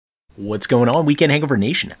What's going on, Weekend Hangover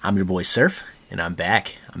Nation? I'm your boy Surf, and I'm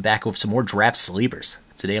back. I'm back with some more draft sleepers.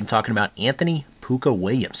 Today I'm talking about Anthony Pooka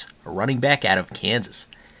Williams, a running back out of Kansas.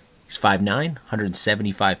 He's 5'9",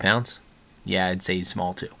 175 pounds. Yeah, I'd say he's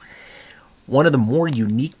small too. One of the more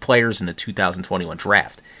unique players in the 2021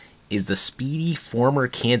 draft is the speedy former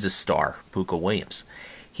Kansas star, Pooka Williams.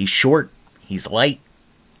 He's short, he's light,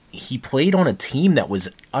 he played on a team that was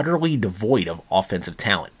utterly devoid of offensive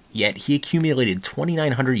talent, yet he accumulated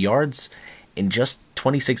 2,900 yards in just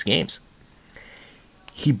 26 games.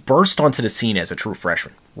 He burst onto the scene as a true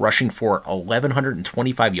freshman, rushing for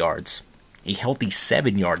 1,125 yards, a healthy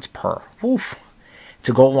 7 yards per,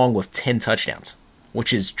 to go along with 10 touchdowns,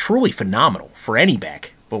 which is truly phenomenal for any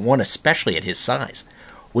back, but one especially at his size,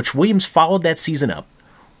 which Williams followed that season up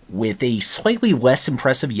with a slightly less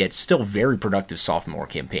impressive yet still very productive sophomore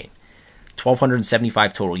campaign.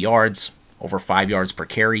 1,275 total yards, over 5 yards per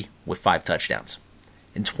carry, with 5 touchdowns.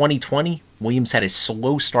 In 2020, Williams had a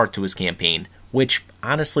slow start to his campaign, which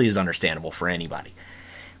honestly is understandable for anybody.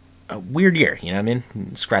 A weird year, you know what I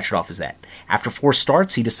mean? Scratch it off as that. After 4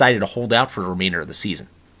 starts, he decided to hold out for the remainder of the season.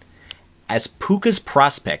 As Pooka's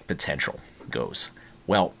prospect potential goes,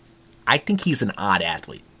 well, I think he's an odd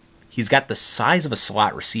athlete. He's got the size of a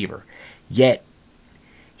slot receiver, yet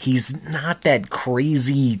he's not that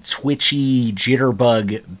crazy, twitchy,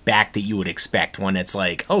 jitterbug back that you would expect. One that's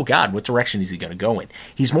like, oh God, what direction is he going to go in?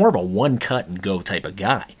 He's more of a one-cut-and-go type of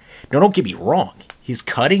guy. Now, don't get me wrong. His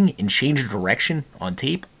cutting and change of direction on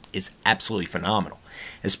tape is absolutely phenomenal.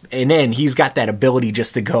 And then he's got that ability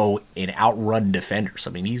just to go and outrun defenders.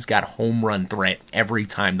 I mean, he's got home run threat every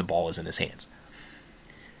time the ball is in his hands.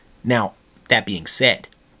 Now, that being said,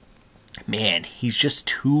 man, he's just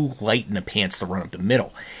too light in the pants to run up the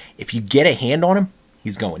middle. If you get a hand on him,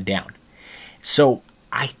 he's going down. So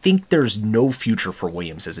I think there's no future for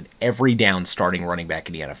Williams as an every down starting running back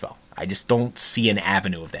in the NFL. I just don't see an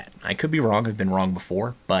avenue of that. I could be wrong. I've been wrong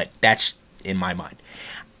before, but that's in my mind.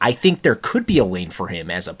 I think there could be a lane for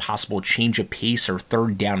him as a possible change of pace or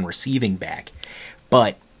third down receiving back.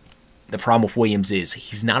 But the problem with Williams is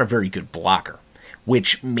he's not a very good blocker,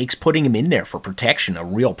 which makes putting him in there for protection a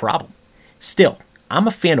real problem. Still, I'm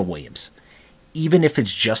a fan of Williams, even if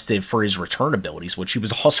it's just for his return abilities, which he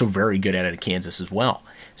was also very good at Kansas as well.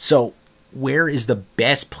 So, where is the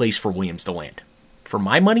best place for Williams to land? For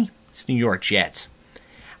my money, it's New York Jets.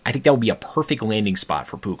 I think that would be a perfect landing spot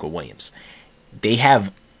for Pooka Williams. They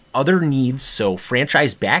have other needs, so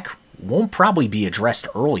franchise back won't probably be addressed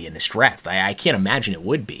early in this draft. I can't imagine it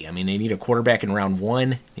would be. I mean, they need a quarterback in round 1,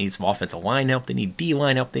 they need some offensive line help, they need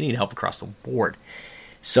D-line help, they need help across the board.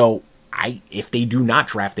 So, if they do not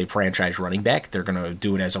draft a franchise running back, they're going to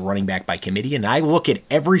do it as a running back by committee. And I look at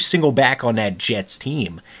every single back on that Jets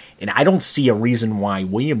team, and I don't see a reason why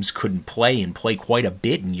Williams couldn't play and play quite a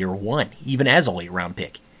bit in year 1, even as a late-round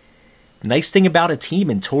pick. The nice thing about a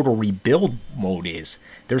team in total rebuild mode is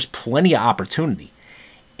there's plenty of opportunity.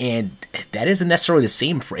 And that isn't necessarily the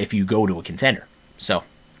same for if you go to a contender. So, all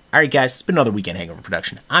right, guys, it's been another Weekend Hangover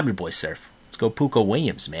production. I'm your boy, Surf. Let's go Pooka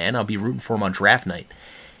Williams, man. I'll be rooting for him on draft night.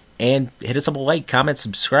 And hit us up a like, comment,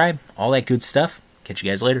 subscribe, all that good stuff. Catch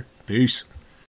you guys later. Peace.